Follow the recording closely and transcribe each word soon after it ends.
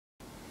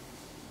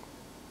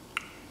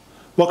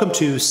Welcome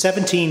to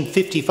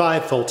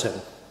 1755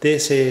 Fulton.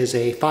 This is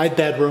a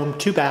 5-bedroom,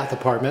 2-bath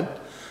apartment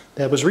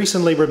that was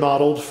recently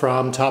remodeled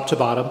from top to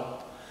bottom.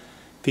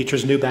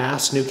 Features new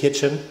baths, new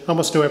kitchen,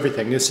 almost new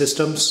everything, new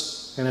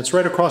systems. And it's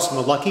right across from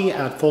the Lucky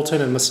at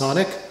Fulton and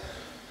Masonic.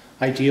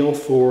 Ideal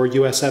for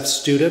USF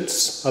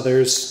students,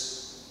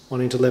 others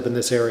wanting to live in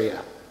this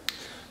area.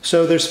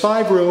 So there's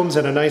 5 rooms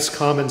and a nice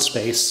common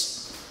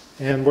space.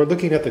 And we're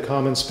looking at the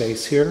common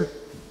space here.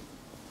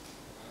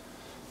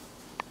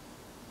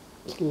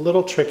 It's a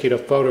little tricky to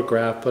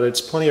photograph, but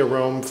it's plenty of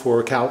room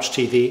for couch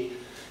TV.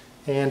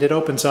 And it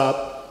opens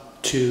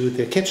up to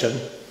the kitchen,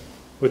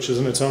 which is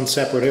in its own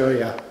separate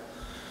area.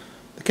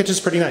 The kitchen's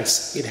pretty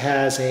nice. It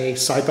has a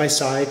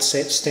side-by-side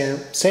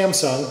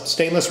Samsung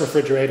stainless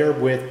refrigerator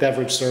with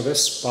beverage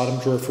service, bottom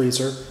drawer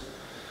freezer.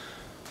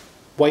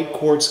 White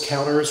quartz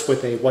counters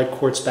with a white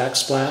quartz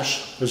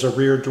backsplash. There's a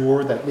rear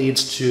door that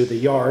leads to the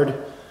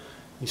yard.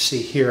 You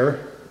see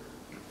here.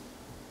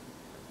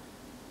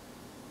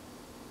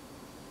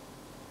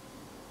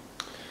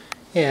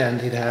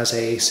 And it has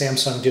a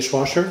Samsung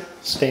dishwasher,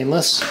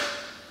 stainless.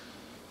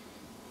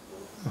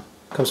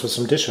 Comes with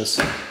some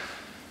dishes.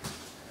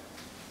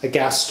 A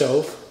gas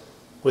stove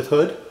with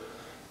hood.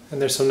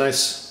 And there's some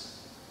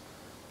nice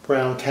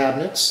brown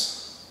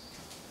cabinets.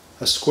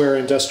 A square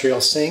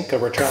industrial sink, a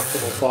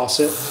retractable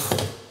faucet.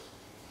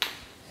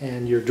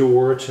 And your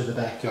door to the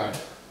backyard.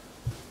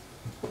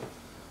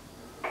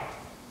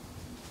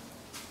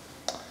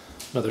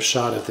 Another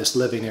shot of this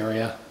living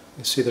area.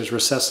 You see there's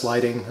recessed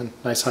lighting and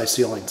nice high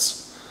ceilings.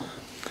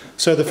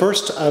 So the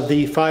first of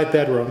the 5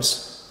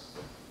 bedrooms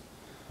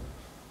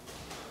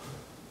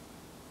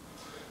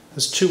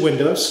has 2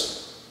 windows.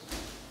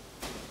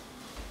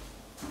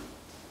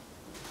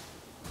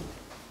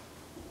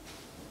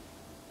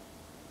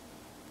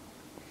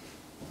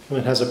 And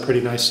it has a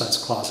pretty nice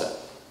sized closet.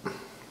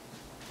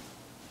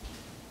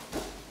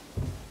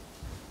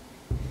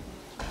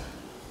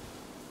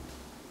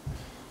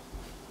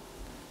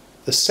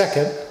 The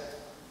second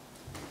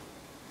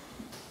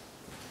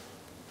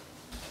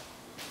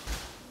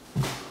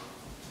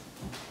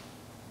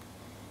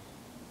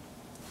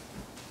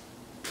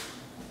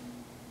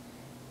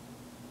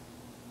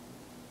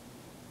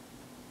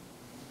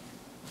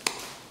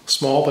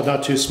small, but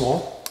not too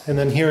small. And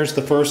then here's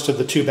the first of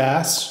the 2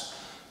 baths.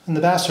 And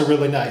the baths are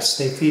really nice.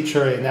 They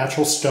feature a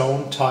natural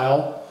stone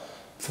tile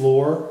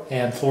floor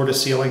and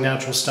floor-to-ceiling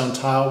natural stone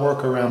tile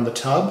work around the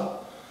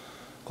tub.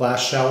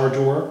 Glass shower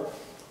door,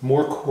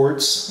 more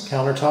quartz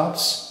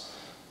countertops,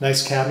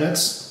 nice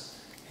cabinets,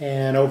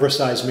 and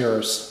oversized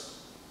mirrors.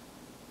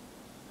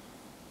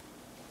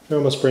 They're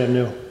almost brand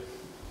new.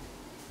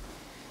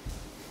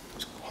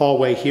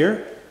 Hallway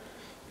here.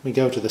 We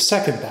go to the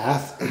second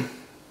bath.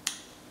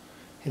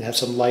 It has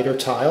some lighter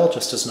tile,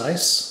 just as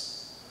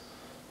nice.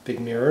 Big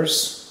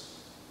mirrors.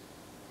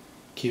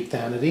 Cute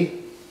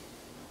vanity.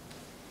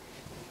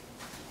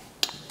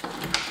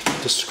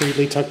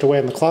 Discreetly tucked away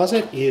in the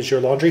closet is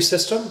your laundry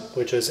system,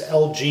 which is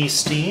LG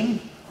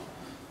Steam.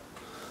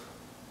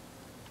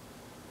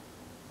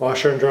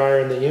 Washer and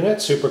dryer in the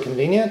unit, super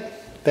convenient.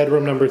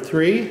 Bedroom number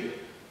 3.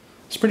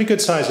 It's pretty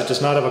good size. It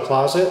does not have a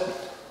closet.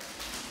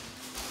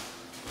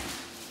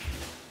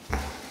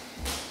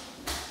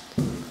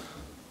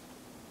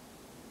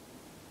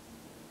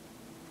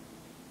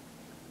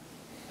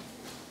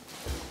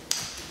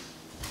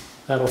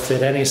 That'll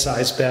fit any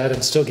size bed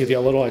and still give you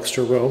a little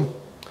extra room.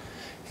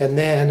 And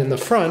then in the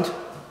front,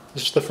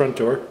 this is the front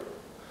door.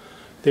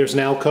 There's an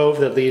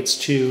alcove that leads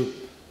to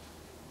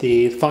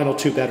the final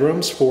 2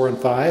 bedrooms, 4 and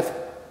 5.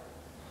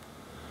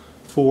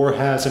 4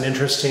 has an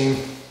interesting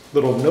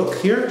little nook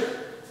here.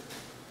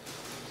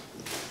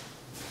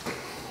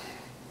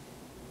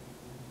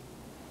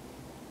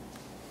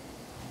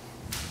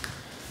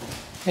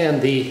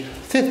 And the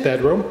 5th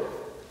bedroom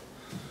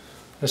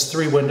has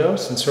 3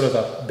 windows in sort of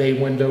a bay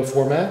window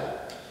format.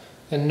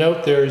 And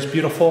note there's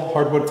beautiful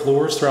hardwood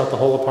floors throughout the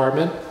whole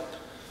apartment.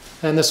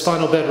 And this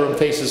final bedroom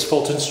faces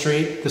Fulton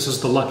Street. This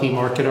is the Lucky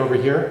Market over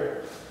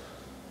here.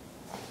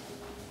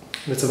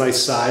 And it's a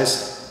nice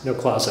size, no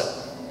closet.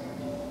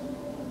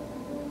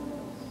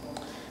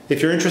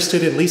 If you're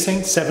interested in leasing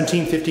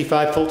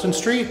 1755 Fulton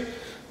Street,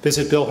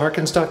 visit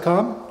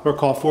billharkins.com or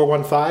call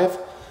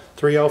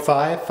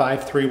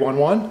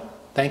 415-305-5311.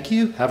 Thank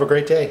you. Have a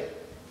great day.